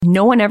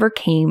no one ever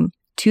came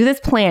to this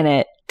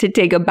planet to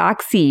take a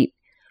back seat,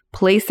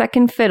 play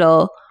second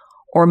fiddle,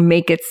 or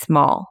make it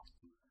small.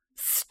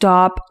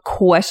 Stop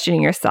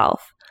questioning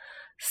yourself.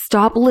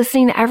 Stop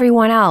listening to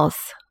everyone else.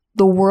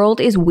 The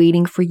world is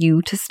waiting for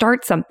you to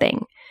start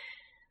something.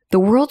 The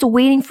world's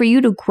waiting for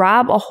you to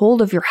grab a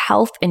hold of your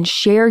health and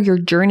share your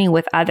journey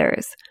with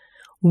others.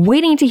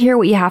 Waiting to hear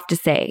what you have to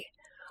say.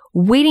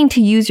 Waiting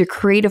to use your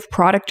creative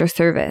product or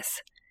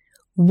service.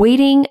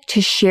 Waiting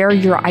to share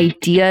your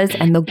ideas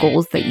and the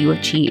goals that you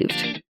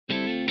achieved.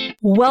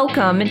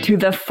 Welcome to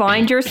the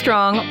Find Your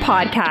Strong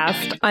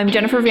podcast. I'm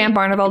Jennifer Van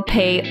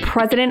Barneveld-Pay,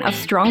 president of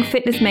Strong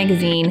Fitness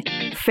Magazine,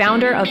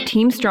 founder of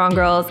Team Strong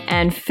Girls,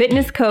 and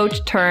fitness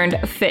coach turned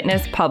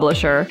fitness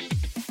publisher.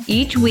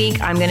 Each week,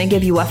 I'm going to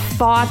give you a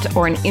thought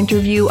or an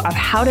interview of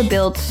how to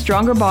build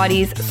stronger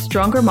bodies,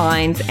 stronger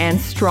minds, and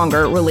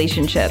stronger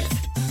relationships.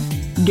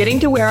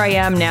 Getting to where I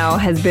am now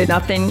has been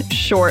nothing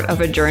short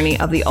of a journey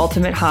of the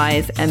ultimate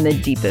highs and the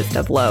deepest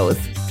of lows.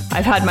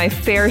 I've had my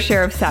fair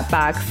share of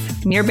setbacks,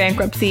 near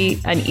bankruptcy,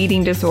 an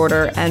eating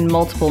disorder, and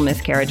multiple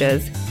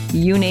miscarriages.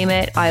 You name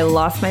it, I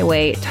lost my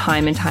way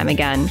time and time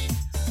again.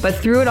 But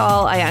through it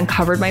all, I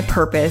uncovered my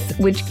purpose,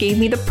 which gave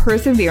me the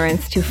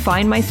perseverance to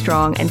find my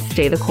strong and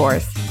stay the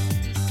course.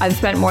 I've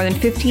spent more than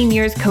 15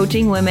 years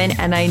coaching women,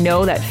 and I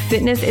know that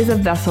fitness is a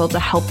vessel to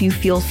help you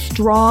feel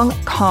strong,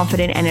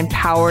 confident, and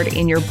empowered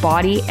in your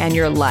body and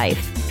your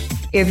life.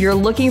 If you're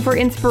looking for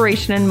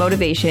inspiration and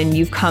motivation,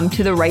 you've come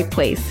to the right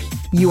place.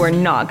 You are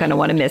not going to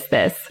want to miss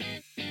this.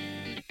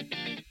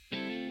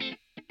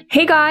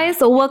 Hey guys,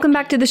 so welcome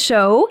back to the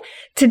show.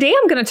 Today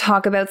I'm going to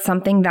talk about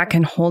something that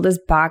can hold us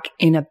back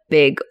in a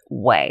big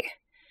way.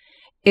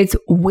 It's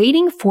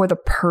waiting for the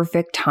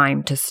perfect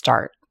time to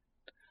start.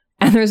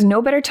 And there's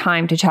no better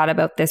time to chat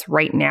about this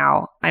right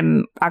now.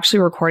 I'm actually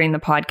recording the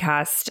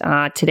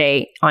podcast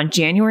today on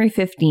January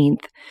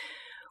 15th,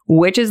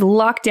 which is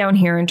lockdown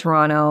here in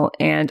Toronto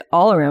and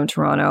all around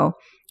Toronto,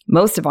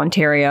 most of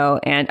Ontario,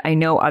 and I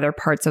know other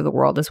parts of the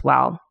world as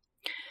well.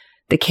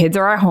 The kids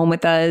are at home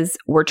with us.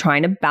 We're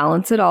trying to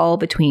balance it all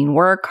between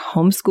work,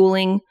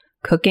 homeschooling,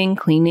 cooking,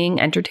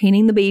 cleaning,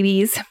 entertaining the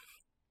babies.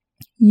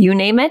 You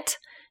name it,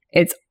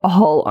 it's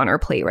all on our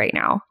plate right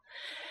now.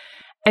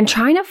 And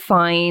trying to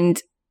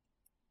find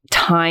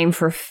time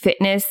for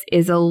fitness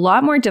is a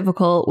lot more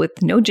difficult with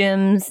no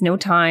gyms, no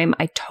time.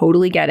 I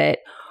totally get it.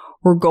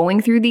 We're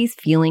going through these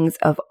feelings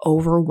of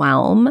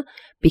overwhelm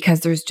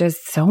because there's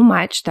just so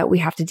much that we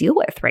have to deal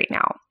with right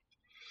now.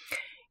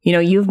 You know,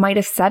 you might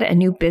have set a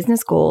new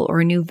business goal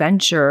or a new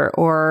venture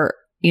or,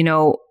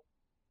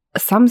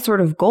 some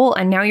sort of goal,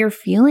 and now you're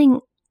feeling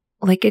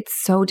like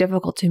it's so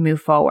difficult to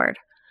move forward.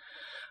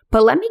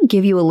 But let me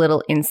give you a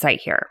little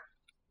insight here.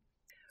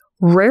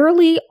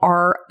 Rarely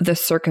are the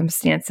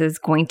circumstances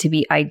going to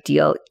be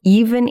ideal,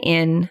 even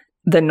in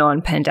the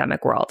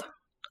non-pandemic world.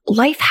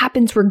 Life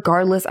happens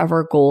regardless of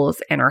our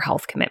goals and our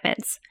health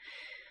commitments.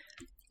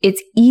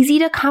 It's easy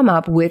to come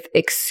up with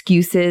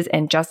excuses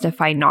and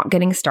justify not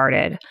getting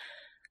started.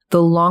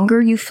 The longer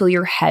you fill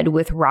your head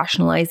with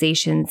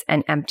rationalizations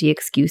and empty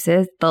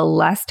excuses, the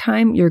less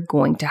time you're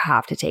going to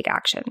have to take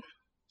action.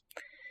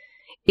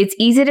 It's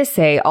easy to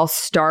say, I'll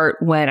start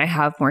when I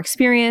have more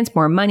experience,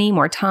 more money,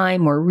 more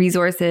time, more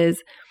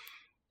resources.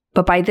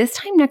 But by this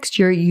time next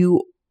year,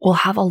 you will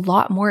have a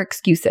lot more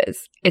excuses.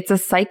 It's a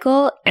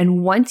cycle,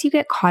 and once you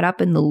get caught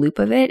up in the loop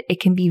of it, it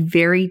can be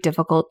very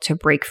difficult to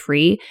break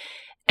free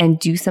and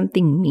do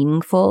something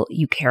meaningful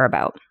you care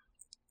about.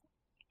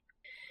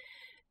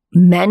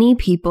 Many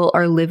people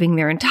are living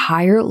their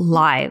entire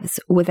lives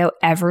without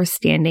ever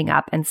standing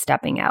up and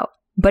stepping out.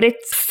 But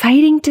it's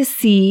exciting to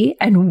see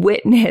and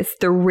witness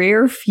the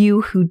rare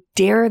few who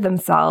dare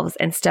themselves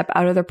and step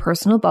out of their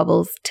personal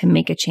bubbles to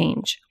make a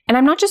change. And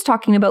I'm not just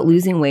talking about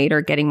losing weight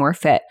or getting more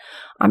fit.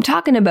 I'm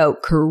talking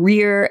about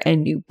career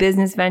and new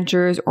business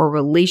ventures or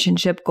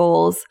relationship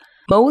goals.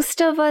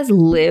 Most of us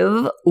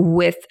live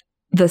with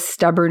the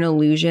stubborn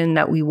illusion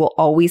that we will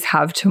always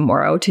have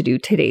tomorrow to do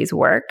today's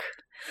work.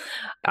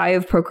 I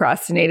have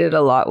procrastinated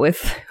a lot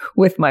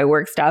with my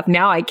work stuff.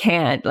 Now I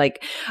can't.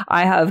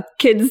 I have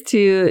kids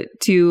to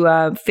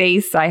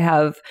face. I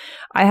have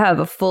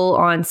a full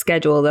on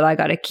schedule that I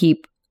got to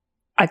keep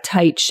a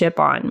tight ship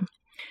on.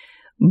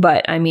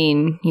 But I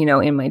mean,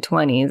 in my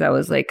 20s, I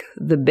was like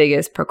the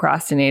biggest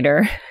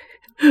procrastinator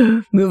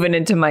moving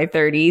into my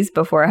 30s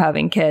before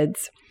having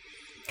kids.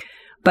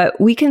 But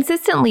we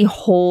consistently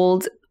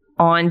hold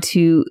on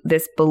to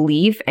this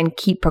belief and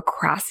keep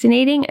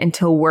procrastinating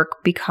until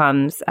work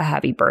becomes a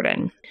heavy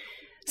burden.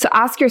 So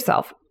ask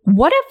yourself,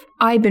 what have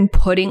I been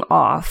putting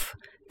off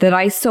that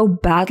I so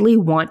badly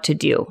want to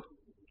do?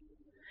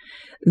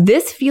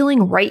 This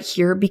feeling right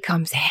here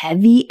becomes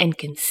heavy and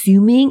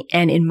consuming,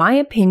 and in my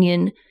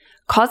opinion,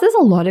 causes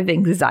a lot of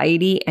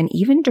anxiety and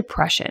even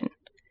depression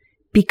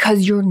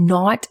because you're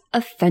not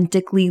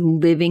authentically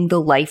living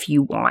the life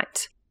you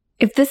want.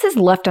 If this is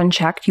left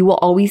unchecked, you will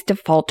always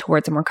default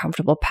towards a more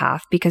comfortable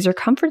path because your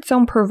comfort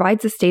zone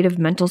provides a state of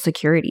mental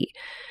security.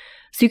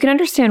 So you can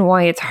understand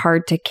why it's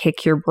hard to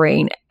kick your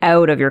brain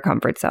out of your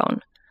comfort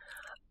zone.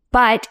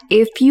 But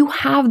if you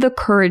have the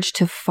courage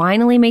to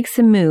finally make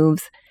some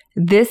moves,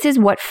 this is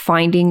what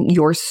finding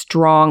your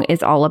strong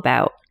is all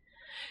about.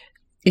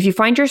 If you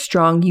find you're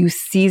strong, you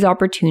seize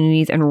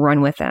opportunities and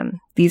run with them.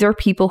 These are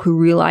people who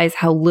realize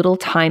how little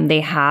time they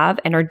have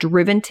and are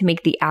driven to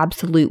make the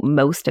absolute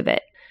most of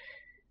it.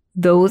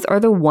 Those are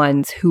the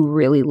ones who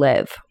really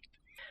live.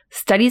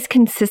 Studies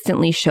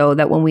consistently show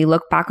that when we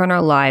look back on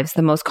our lives,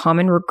 the most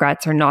common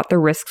regrets are not the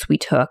risks we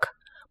took,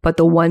 but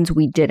the ones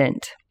we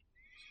didn't.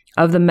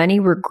 Of the many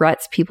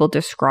regrets people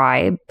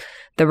describe,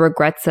 the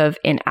regrets of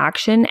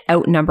inaction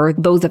outnumber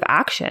those of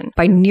action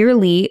by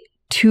nearly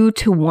 2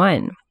 to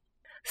 1.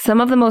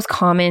 Some of the most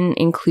common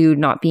include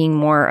not being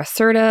more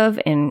assertive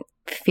and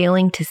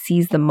failing to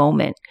seize the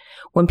moment.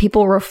 When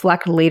people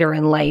reflect later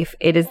in life,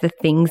 it is the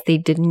things they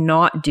did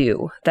not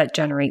do that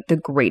generate the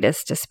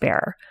greatest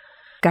despair.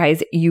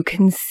 Guys, you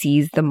can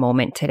seize the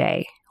moment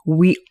today.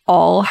 We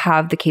all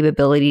have the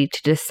capability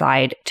to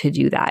decide to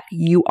do that.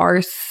 You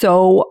are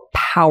so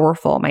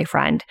powerful, my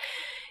friend.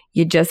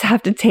 You just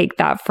have to take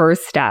that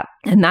first step.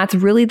 And that's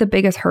really the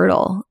biggest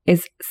hurdle,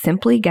 is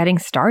simply getting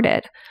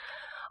started.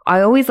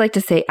 I always like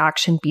to say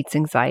action beats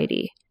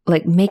anxiety,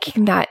 like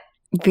making that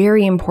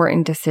very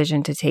important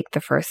decision to take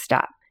the first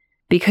step,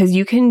 because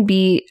you can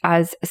be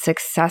as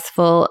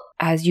successful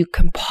as you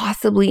can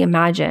possibly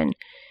imagine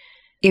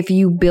if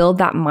you build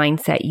that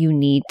mindset you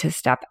need to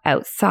step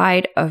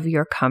outside of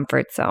your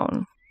comfort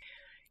zone.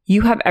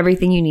 You have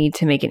everything you need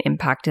to make an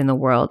impact in the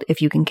world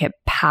if you can get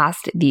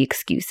past the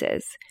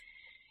excuses.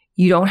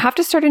 You don't have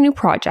to start a new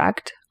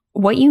project.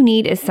 What you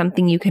need is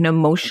something you can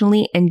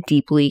emotionally and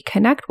deeply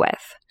connect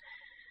with.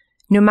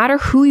 No matter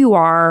who you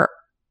are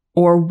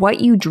or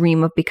what you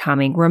dream of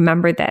becoming,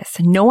 remember this: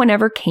 no one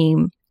ever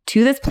came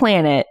to this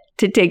planet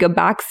to take a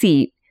back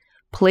seat,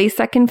 play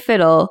second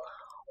fiddle,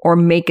 or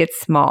make it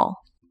small.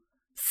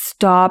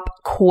 Stop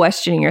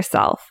questioning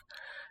yourself.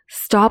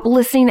 Stop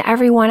listening to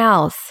everyone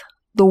else.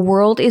 The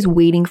world is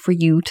waiting for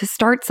you to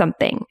start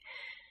something.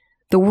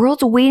 The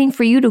world's waiting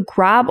for you to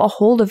grab a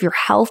hold of your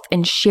health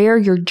and share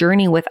your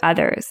journey with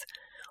others,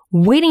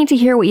 waiting to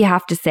hear what you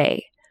have to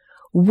say,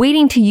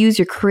 waiting to use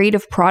your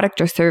creative product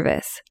or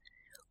service,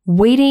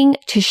 waiting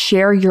to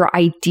share your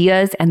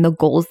ideas and the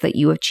goals that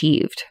you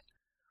achieved.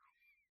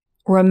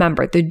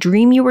 Remember, the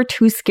dream you were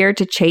too scared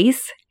to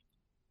chase,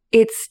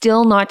 it's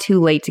still not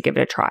too late to give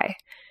it a try.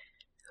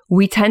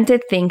 We tend to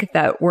think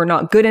that we're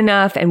not good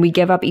enough and we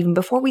give up even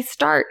before we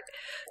start.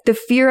 The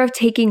fear of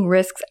taking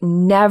risks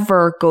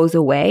never goes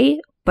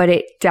away, but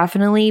it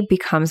definitely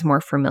becomes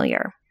more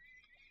familiar.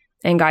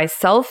 And guys,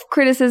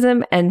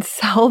 self-criticism and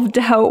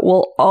self-doubt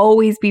will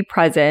always be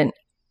present.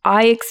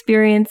 I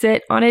experience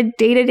it on a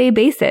day-to-day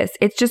basis.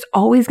 It's just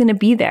always going to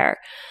be there.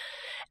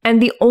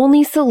 And the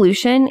only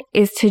solution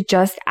is to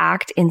just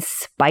act in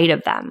spite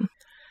of them.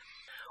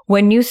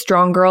 When new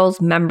Strong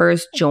Girls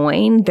members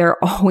join, they're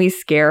always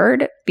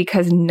scared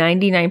because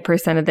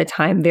 99% of the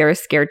time they're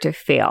scared to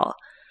fail.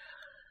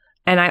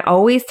 And I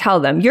always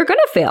tell them, you're going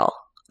to fail.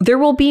 There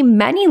will be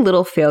many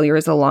little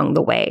failures along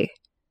the way,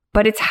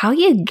 but it's how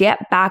you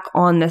get back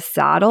on the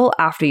saddle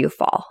after you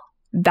fall.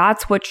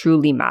 That's what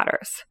truly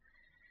matters.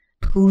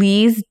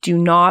 Please do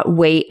not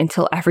wait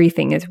until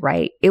everything is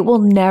right. It will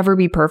never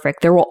be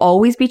perfect. There will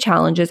always be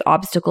challenges,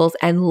 obstacles,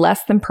 and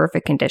less than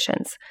perfect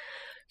conditions.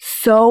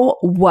 So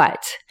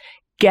what?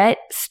 Get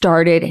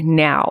started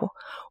now.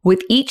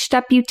 With each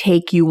step you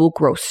take, you will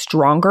grow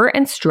stronger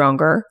and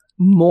stronger,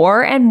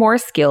 more and more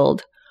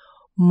skilled,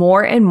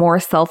 more and more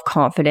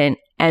self-confident,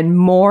 and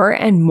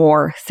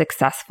more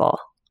successful.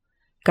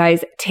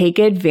 Guys, take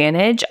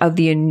advantage of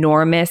the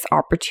enormous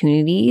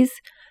opportunities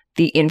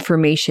the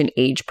information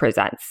age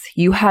presents.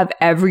 You have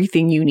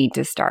everything you need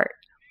to start.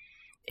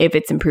 If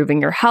it's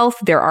improving your health,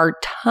 there are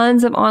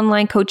tons of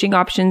online coaching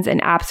options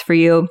and apps for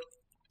you,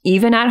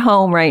 even at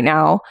home right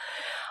now.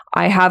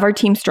 I have our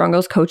Team Strong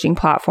Girls coaching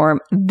platform.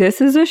 This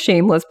is a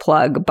shameless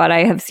plug, but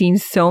I have seen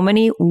so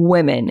many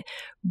women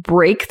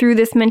break through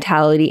this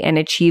mentality and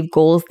achieve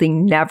goals they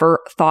never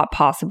thought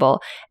possible.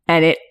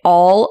 And it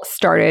all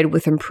started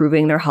with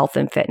improving their health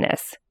and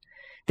fitness.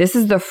 This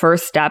is the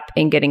first step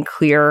in getting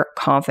clear,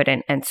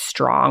 confident, and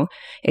strong.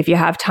 If you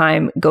have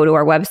time, go to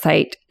our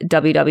website,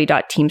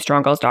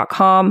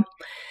 www.teamstronggirls.com.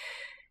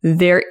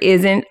 There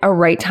isn't a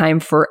right time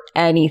for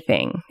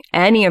anything,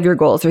 any of your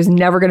goals. There's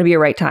never going to be a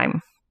right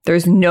time.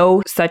 There's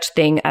no such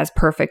thing as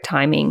perfect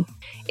timing.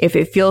 If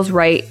it feels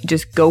right,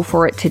 just go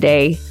for it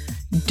today.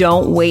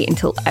 Don't wait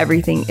until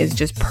everything is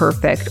just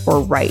perfect or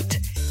right.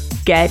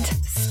 Get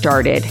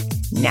started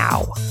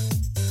now.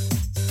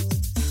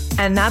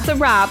 And that's a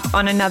wrap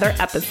on another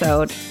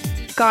episode.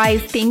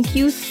 Guys, thank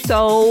you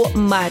so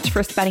much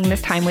for spending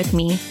this time with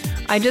me.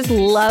 I just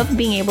love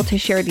being able to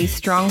share these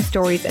strong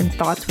stories and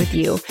thoughts with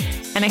you.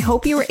 And I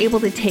hope you were able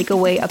to take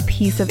away a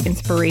piece of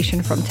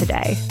inspiration from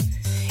today.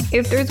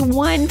 If there's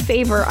one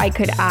favor I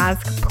could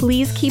ask,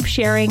 please keep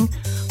sharing,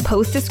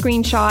 post a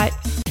screenshot,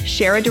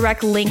 share a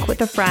direct link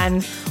with a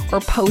friend, or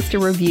post a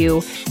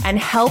review and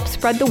help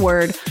spread the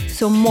word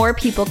so more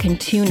people can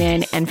tune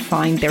in and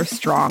find their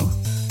strong.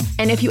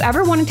 And if you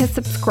ever wanted to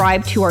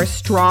subscribe to our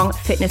Strong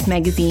Fitness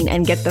magazine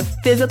and get the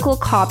physical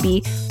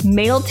copy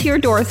mailed to your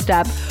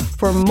doorstep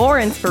for more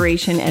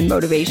inspiration and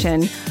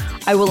motivation,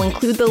 I will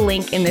include the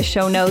link in the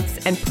show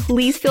notes, and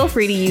please feel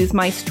free to use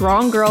my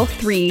Strong Girl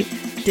 3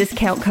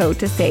 discount code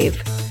to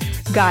save.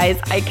 Guys,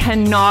 I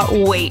cannot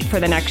wait for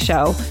the next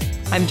show.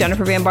 I'm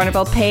Jennifer Van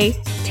Barneveld Pay.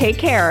 Take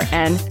care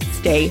and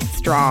stay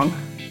strong.